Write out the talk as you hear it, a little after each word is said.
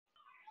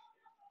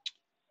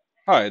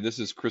Hi, this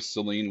is Chris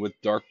Celine with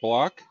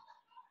Darkblock.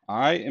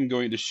 I am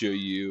going to show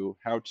you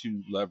how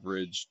to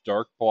leverage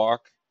Darkblock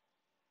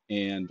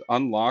and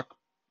Unlock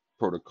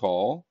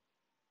protocol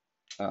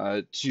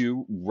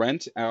to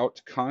rent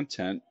out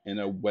content in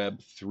a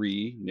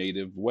Web3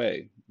 native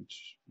way,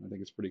 which I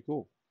think is pretty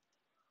cool.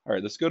 All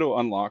right, let's go to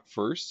Unlock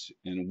first,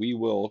 and we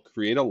will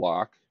create a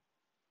lock.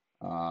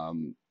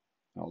 Um,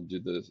 I'll do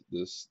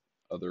this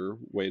other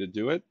way to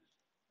do it.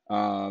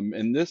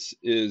 And this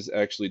is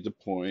actually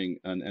deploying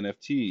an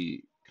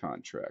NFT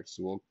contract.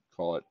 So we'll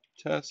call it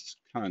test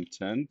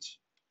content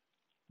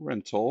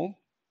rental.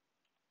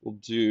 We'll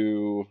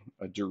do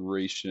a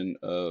duration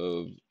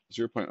of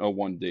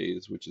 0.01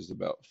 days, which is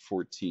about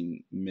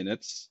 14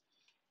 minutes.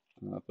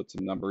 Put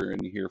some number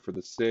in here for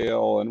the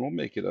sale, and we'll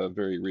make it a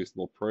very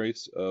reasonable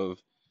price of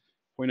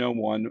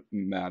 0.01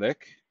 Matic.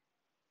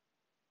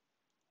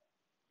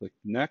 Click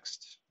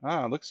next.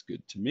 Looks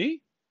good to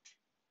me.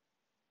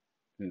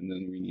 And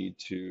then we need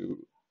to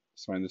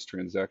sign this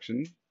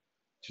transaction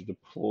to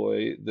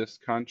deploy this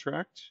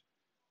contract.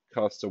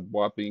 Costs a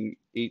whopping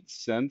 8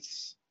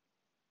 cents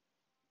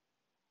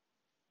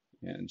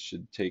and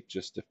should take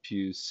just a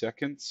few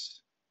seconds.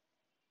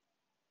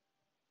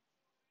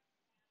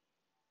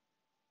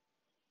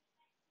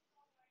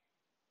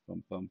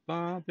 Bum, bum,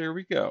 bum. There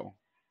we go.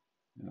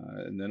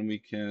 And then we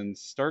can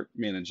start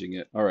managing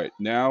it. All right,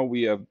 now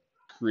we have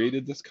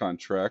created this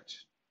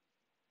contract.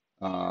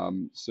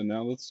 So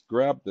now let's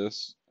grab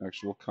this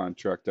actual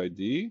contract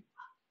ID.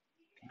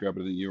 Grab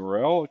it in the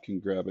URL. I can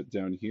grab it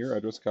down here,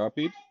 address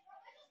copied.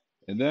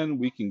 And then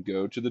we can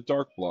go to the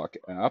Darkblock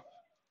app.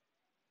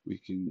 We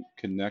can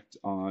connect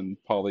on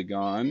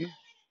Polygon.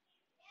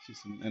 See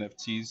some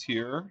NFTs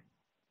here.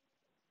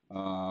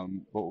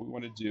 What we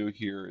want to do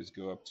here is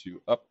go up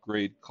to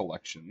Upgrade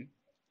Collection.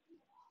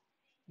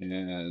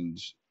 And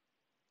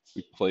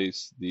we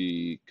place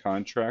the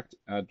contract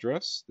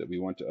address that we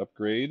want to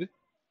upgrade.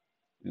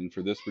 And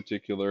for this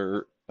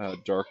particular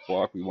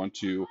Darkblock, we want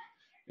to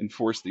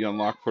enforce the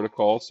unlock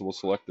protocol. So we'll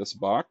select this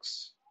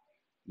box.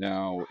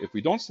 Now, if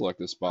we don't select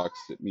this box,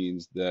 it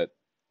means that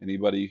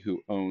anybody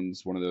who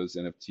owns one of those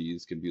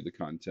NFTs can view the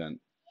content,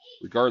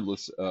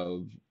 regardless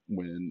of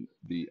when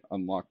the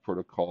unlock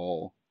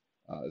protocol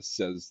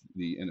says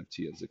the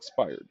NFT has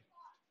expired.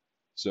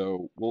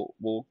 So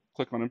we'll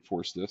click on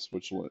enforce this,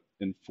 which will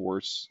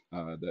enforce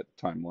that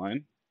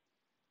timeline.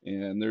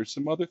 And there's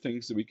some other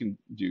things that we can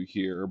do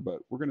here,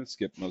 but we're going to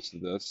skip most of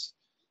this.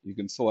 You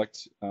can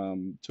select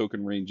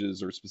token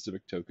ranges or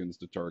specific tokens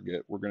to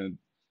target. We're going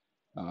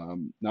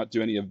to not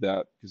do any of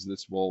that because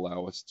this will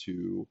allow us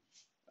to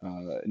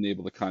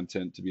enable the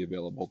content to be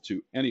available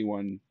to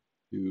anyone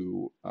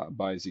who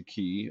buys a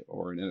key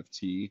or an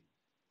NFT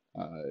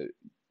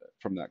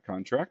from that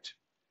contract.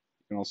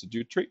 You can also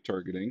do trait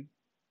targeting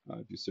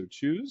if you so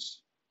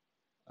choose.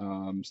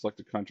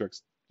 Select a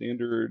contract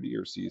standard,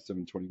 ERC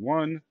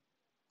 721,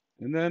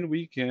 and then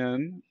we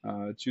can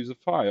choose a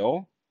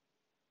file.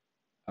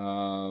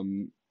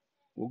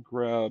 We'll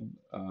grab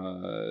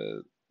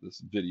this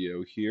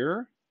video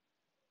here.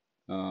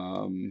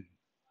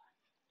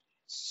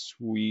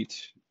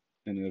 Sweet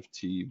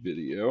NFT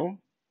video.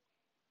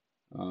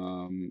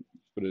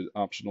 Put an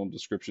optional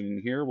description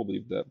in here. We'll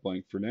leave that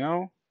blank for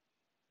now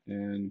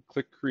and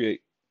click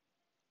create.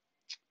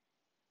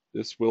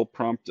 This will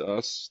prompt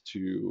us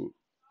to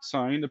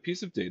sign a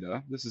piece of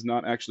data. This is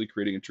not actually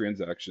creating a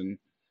transaction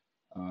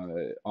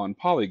on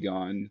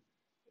Polygon.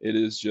 It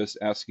is just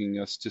asking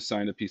us to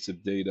sign a piece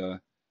of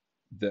data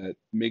that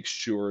makes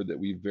sure that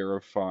we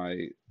verify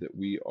that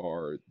we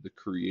are the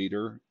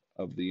creator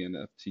of the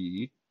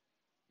NFT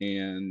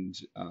and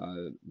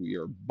we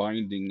are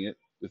binding it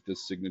with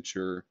this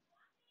signature,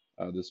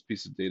 this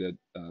piece of data,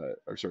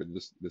 or sorry,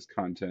 this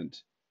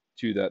content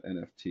to that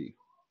NFT.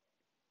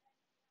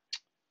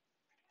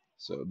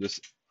 So this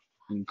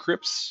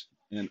encrypts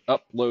and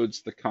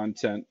uploads the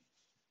content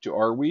to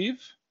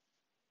Arweave,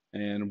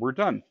 and we're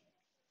done.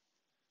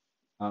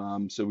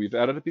 So we've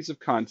added a piece of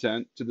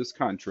content to this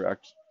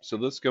contract. So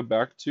let's go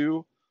back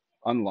to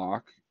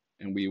unlock,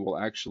 and we will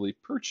actually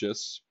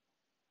purchase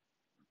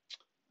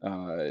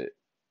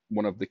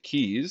one of the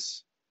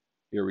keys.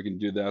 Here we can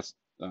do that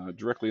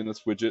directly in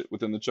this widget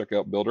within the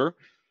checkout builder.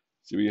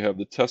 So we have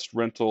the test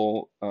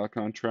rental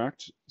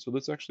contract. So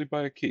let's actually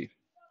buy a key.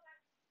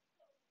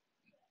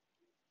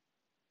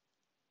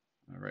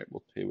 All right,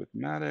 we'll pay with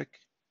Matic,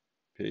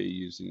 pay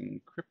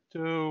using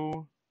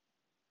crypto.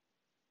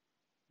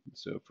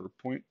 So for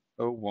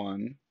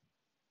 0.01,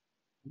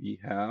 we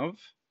have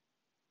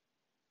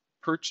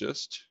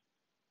purchased,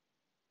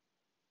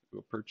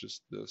 we'll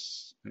purchase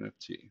this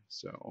NFT.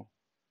 So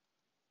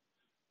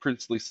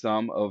princely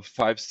sum of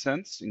 5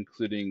 cents,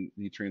 including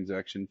the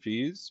transaction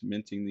fees,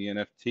 minting the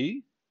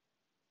NFT.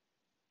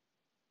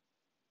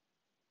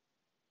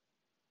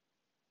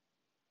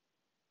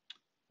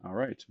 All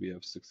right, we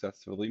have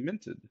successfully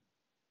minted.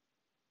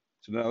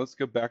 So now let's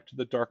go back to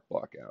the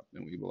Darkblock app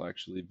and we will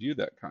actually view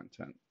that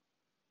content.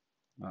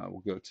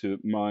 We'll go to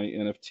My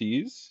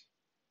NFTs,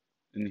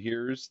 and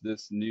here's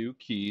this new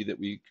key that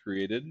we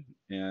created.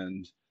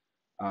 And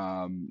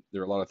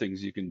There are a lot of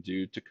things you can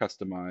do to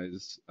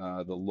customize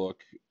the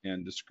look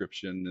and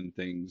description and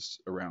things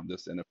around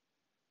this NFT.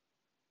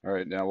 All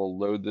right, now we'll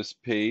load this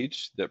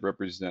page that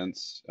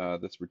represents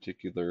this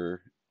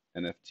particular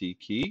NFT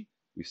key.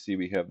 We see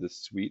we have this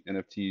sweet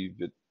NFT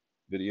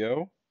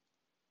video.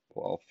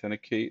 We'll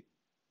authenticate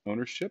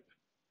ownership,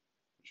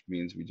 which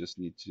means we just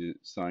need to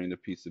sign a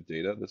piece of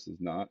data. This is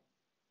not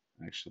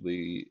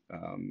actually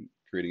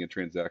creating a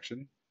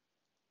transaction.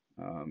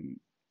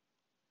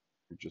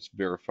 We're just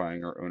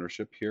verifying our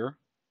ownership here.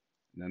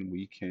 And then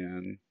we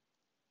can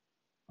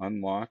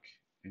unlock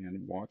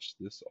and watch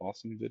this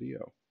awesome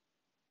video.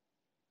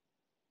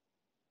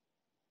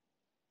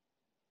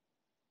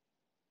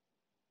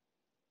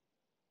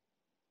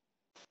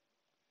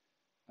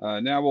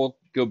 Now we'll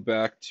go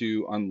back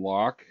to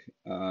unlock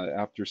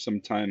after some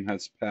time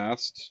has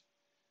passed.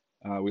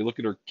 We look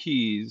at our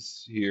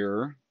keys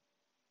here,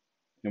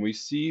 and we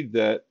see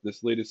that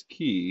this latest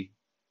key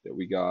that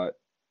we got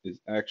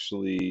is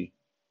actually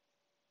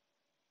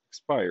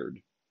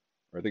expired.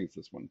 Or I think it's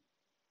this one,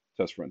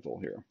 test rental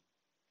here.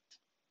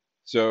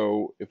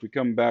 So if we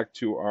come back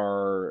to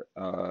our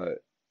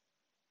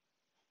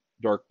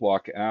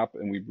Darkblock app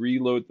and we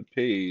reload the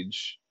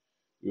page,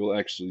 we will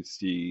actually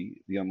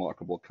see the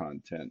unlockable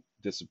content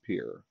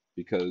disappear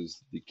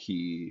because the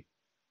key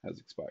has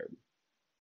expired.